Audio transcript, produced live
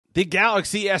The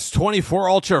Galaxy S24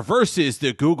 Ultra versus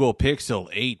the Google Pixel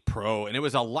 8 Pro, and it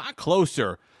was a lot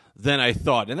closer than I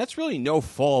thought. And that's really no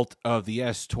fault of the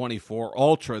S24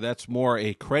 Ultra. That's more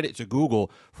a credit to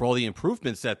Google for all the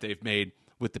improvements that they've made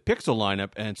with the Pixel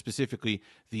lineup, and specifically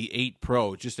the 8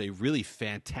 Pro. Just a really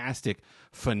fantastic,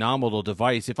 phenomenal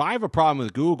device. If I have a problem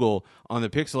with Google on the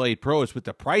Pixel 8 Pro, it's with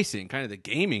the pricing, kind of the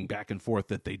gaming back and forth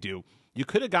that they do. You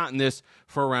could have gotten this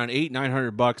for around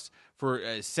 $800-900 for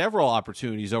several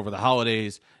opportunities over the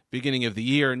holidays, beginning of the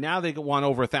year. Now they want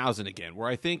over $1,000 again, where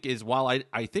I think is, while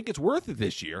I think it's worth it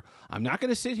this year, I'm not going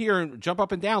to sit here and jump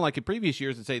up and down like in previous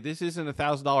years and say this isn't a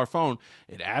 $1,000 phone.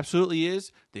 It absolutely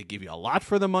is. They give you a lot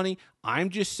for the money. I'm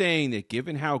just saying that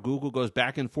given how Google goes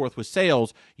back and forth with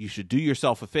sales, you should do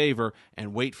yourself a favor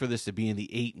and wait for this to be in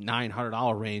the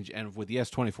 $800-900 range. And with the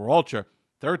S24 Ultra,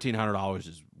 $1,300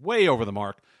 is way over the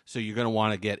mark, so you're going to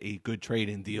want to get a good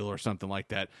trade-in deal or something like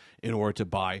that in order to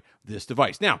buy this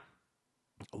device. Now,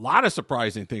 a lot of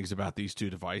surprising things about these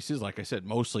two devices. Like I said,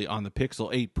 mostly on the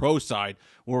Pixel 8 Pro side,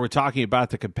 where we're talking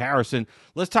about the comparison.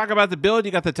 Let's talk about the build.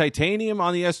 You got the titanium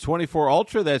on the S24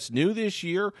 Ultra. That's new this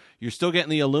year. You're still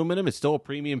getting the aluminum. It's still a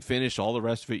premium finish. All the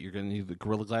rest of it, you're going to need the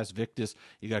Gorilla Glass Victus.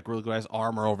 You got Gorilla Glass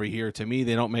Armor over here. To me,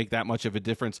 they don't make that much of a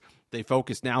difference. They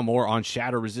focus now more on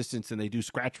shatter resistance than they do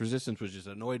scratch resistance, which has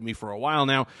annoyed me for a while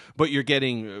now. But you're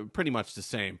getting pretty much the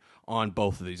same on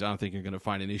both of these. I don't think you're going to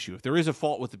find an issue. If there is a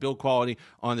fault with the build quality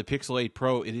on the Pixel 8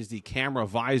 Pro, it is the camera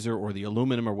visor, or the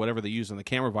aluminum, or whatever they use on the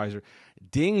camera visor,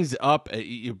 dings up.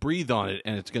 You breathe on it,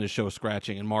 and it's going to show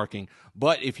scratching and marking.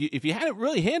 But if you had it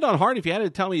really hand on heart, if you had to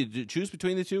tell me to choose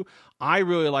between the two, I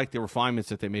really like the refinements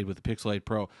that they made with the Pixel 8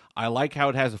 Pro. I like how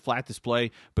it has a flat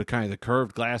display, but kind of the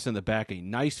curved glass in the back, a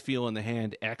nice feel in the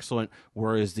hand, excellent.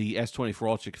 Whereas the S24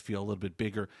 Ultra can feel a little bit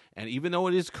bigger, and even though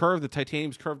it is curved, the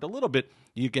titanium's curved a little bit,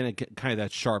 you're going to get kind of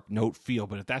that sharp note feel.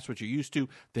 But if that's what you're used to,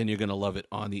 then you're going to love it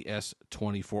on the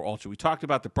S24 Ultra. We talked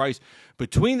about the price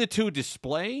between the two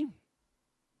display.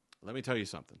 Let me tell you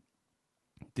something.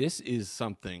 This is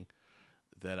something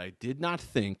that I did not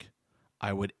think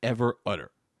I would ever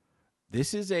utter.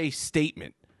 This is a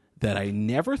statement that I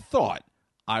never thought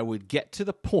I would get to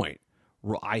the point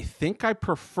where I think I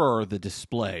prefer the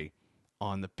display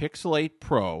on the Pixel 8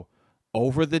 Pro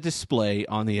over the display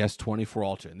on the S24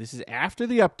 Ultra. And this is after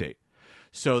the update.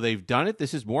 So they've done it.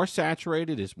 This is more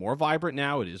saturated. It's more vibrant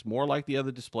now. It is more like the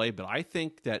other display. But I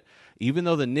think that even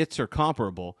though the nits are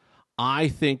comparable, I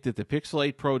think that the Pixel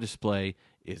 8 Pro display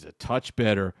is a touch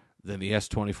better than the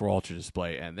S24 Ultra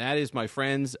display. And that is, my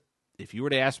friends, if you were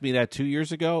to ask me that 2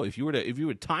 years ago, if you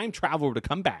would time travel to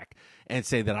come back and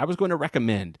say that I was going to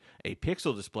recommend a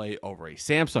Pixel display over a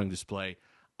Samsung display,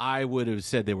 I would have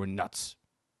said they were nuts.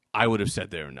 I would have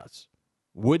said they were nuts.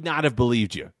 Would not have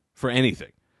believed you for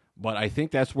anything. But I think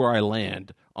that's where I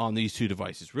land on these two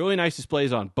devices. Really nice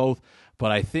displays on both, but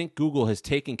I think Google has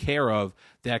taken care of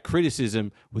that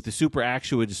criticism with the Super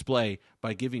Actua display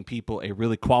by giving people a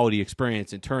really quality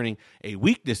experience and turning a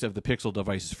weakness of the Pixel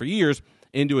devices for years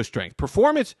into a strength.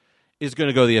 Performance is going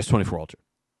to go to the S24 Ultra.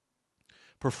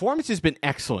 Performance has been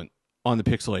excellent on the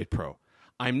Pixel 8 Pro.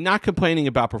 I'm not complaining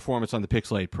about performance on the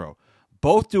Pixel 8 Pro.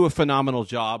 Both do a phenomenal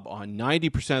job on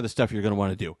 90% of the stuff you're going to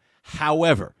want to do.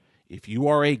 However, if you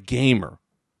are a gamer,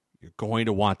 you're going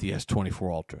to want the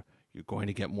S24 Ultra. You're going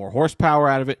to get more horsepower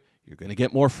out of it. You're going to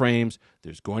get more frames.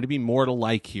 There's going to be more to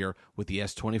like here with the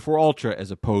S24 Ultra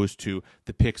as opposed to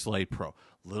the Pixel 8 Pro. A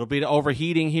little bit of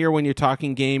overheating here when you're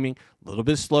talking gaming, a little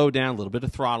bit of slowdown, a little bit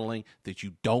of throttling that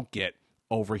you don't get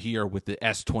over here with the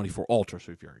S24 Ultra.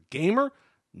 So if you're a gamer,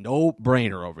 no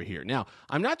brainer over here. Now,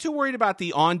 I'm not too worried about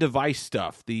the on-device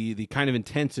stuff, the kind of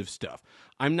intensive stuff.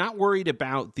 I'm not worried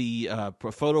about the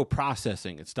photo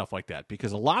processing and stuff like that,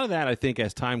 because a lot of that, I think,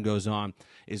 as time goes on,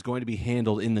 is going to be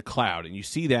handled in the cloud. And you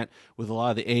see that with a lot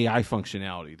of the AI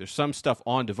functionality. There's some stuff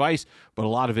on device, but a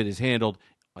lot of it is handled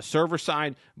a server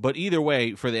side. But either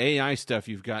way, for the AI stuff,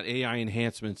 you've got AI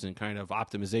enhancements and kind of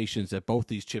optimizations that both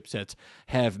these chipsets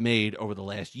have made over the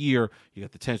last year. You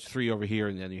got the Tensor 3 over here,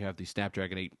 and then you have the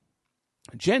Snapdragon 8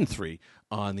 Gen 3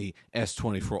 on the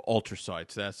S24 Ultra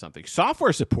side. So that's something.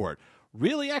 Software support,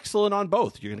 really excellent on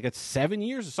both. You're going to get 7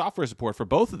 years of software support for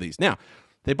both of these. Now,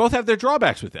 they both have their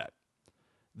drawbacks with that.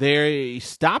 They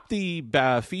stopped the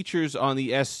features on the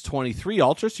S23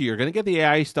 Ultra, so you're going to get the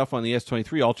AI stuff on the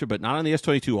S23 Ultra, but not on the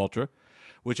S22 Ultra,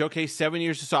 which, okay, 7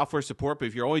 years of software support, but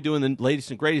if you're only doing the latest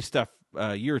and greatest stuff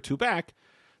a year or two back,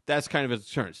 that's kind of a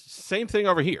deterrent. Same thing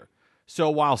over here. So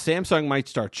while Samsung might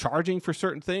start charging for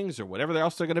certain things or whatever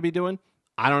else they're going to be doing,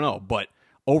 I don't know. But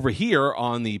over here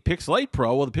on the Pixel 8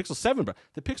 Pro, well, the Pixel 7 Pro,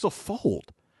 the Pixel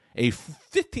Fold A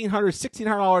 $1,500,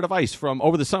 $1,600 device from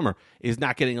over the summer is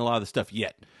not getting a lot of the stuff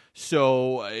yet.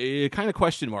 So kind of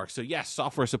question mark. So yes,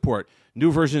 software support,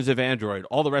 new versions of Android,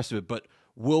 all the rest of it, but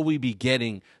will we be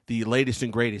getting the latest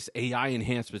and greatest AI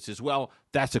enhancements as well?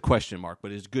 That's a question mark,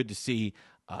 but it's good to see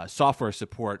software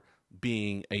support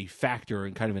being a factor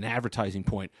and kind of an advertising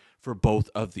point for both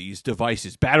of these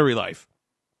devices. Battery life,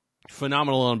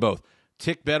 phenomenal on both.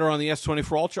 Tick better on the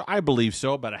S24 Ultra? I believe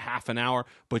so, about a half an hour,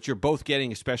 but you're both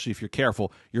getting, especially if you're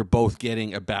careful, you're both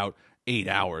getting about 8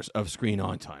 hours of screen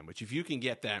on time, which if you can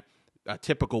get that, a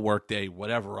typical workday,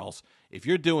 whatever else, if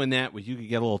you're doing that, you can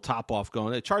get a little top off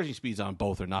going. The charging speeds on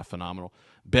both are not phenomenal.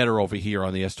 Better over here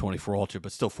on the S24 Ultra,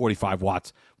 but still 45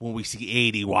 watts when we see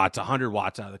 80 watts, 100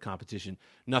 watts out of the competition.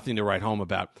 Nothing to write home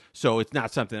about. So it's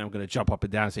not something I'm going to jump up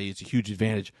and down and say it's a huge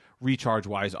advantage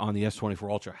recharge-wise on the S24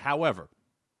 Ultra. However,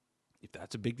 if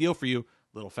that's a big deal for you, a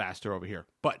little faster over here.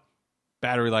 But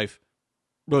battery life,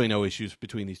 really no issues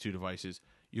between these two devices.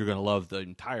 You're going to love the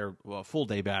entire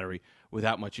full-day battery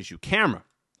without much issue. Camera.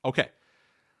 Okay.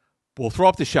 We'll throw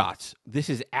up the shots. This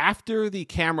is after the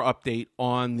camera update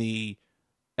on the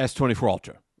S24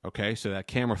 Ultra. Okay, so that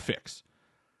camera fix.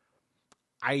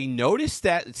 I noticed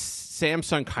that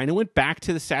Samsung kind of went back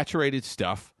to the saturated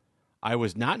stuff. I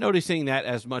was not noticing that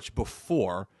as much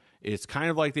before. It's kind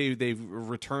of like they've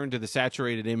returned to the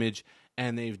saturated image,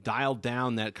 and they've dialed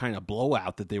down that kind of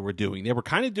blowout that they were doing. They were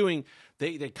kind of doing,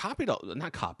 they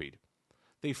not copied.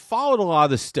 They followed a lot of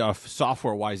the stuff,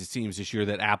 software-wise, it seems, this year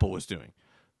that Apple was doing.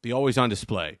 The always-on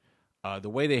display, the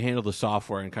way they handle the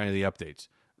software and kind of the updates.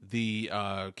 The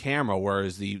camera,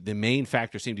 whereas the main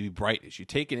factor seemed to be brightness. You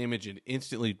take an image and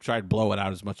instantly try to blow it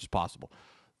out as much as possible.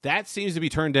 That seems to be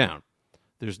turned down.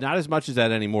 There's not as much as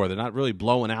that anymore. They're not really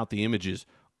blowing out the images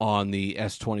on the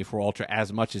S24 Ultra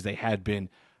as much as they had been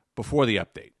before the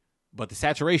update. But the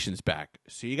saturation's back,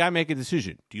 so you got to make a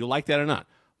decision. Do you like that or not?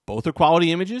 Both are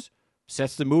quality images.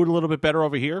 Sets the mood a little bit better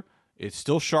over here. It's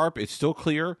still sharp. It's still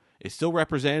clear. It's still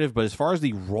representative. But as far as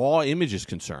the raw image is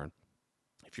concerned,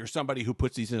 if you're somebody who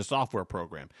puts these in a software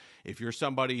program, if you're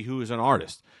somebody who is an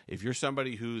artist, if you're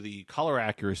somebody who the color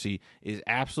accuracy is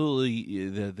absolutely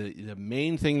the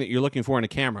main thing that you're looking for in a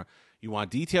camera, you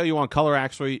want detail, you want color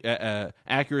accuracy,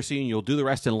 and you'll do the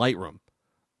rest in Lightroom,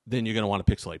 then you're going to want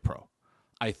a Pixel 8 Pro.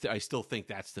 I still think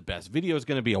that's the best. Video is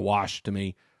going to be a wash to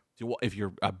me. If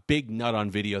you're a big nut on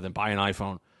video, then buy an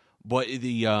iPhone. But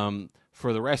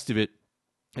for the rest of it,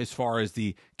 as far as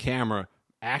the camera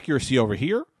accuracy over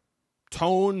here,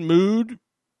 tone, mood,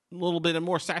 a little bit of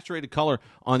more saturated color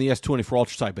on the S24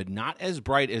 Ultra side, but not as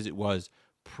bright as it was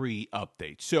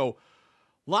pre-update. So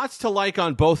lots to like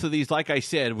on both of these. Like I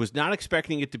said, was not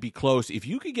expecting it to be close. If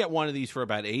you could get one of these for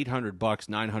about $800,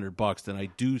 $900, then I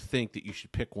do think that you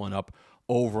should pick one up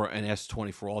over an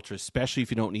S24 Ultra, especially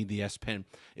if you don't need the S Pen,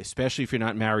 especially if you're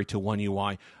not married to One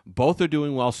UI. Both are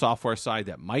doing well software side.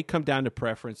 That might come down to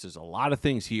preference. There's a lot of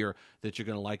things here that you're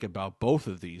going to like about both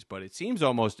of these, but it seems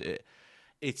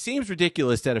it seems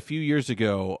ridiculous that a few years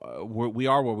ago, we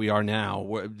are where we are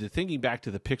now. Thinking back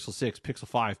to the Pixel 6, Pixel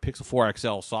 5, Pixel 4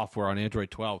 XL software on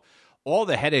Android 12, all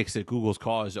the headaches that Google's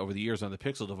caused over the years on the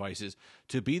Pixel devices,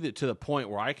 to be to the point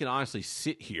where I can honestly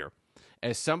sit here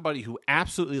as somebody who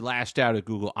absolutely lashed out at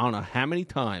Google, I don't know how many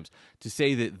times, to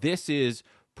say that this is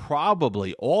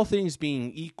probably, all things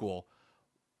being equal,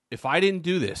 if I didn't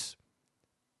do this,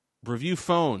 review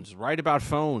phones, write about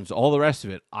phones, all the rest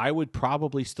of it, I would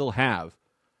probably still have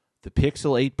the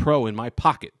Pixel 8 Pro in my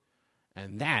pocket.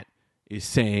 And that is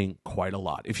saying quite a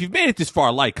lot. If you've made it this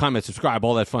far, like, comment, subscribe,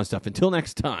 all that fun stuff. Until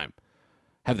next time,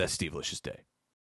 have that Steve-licious day.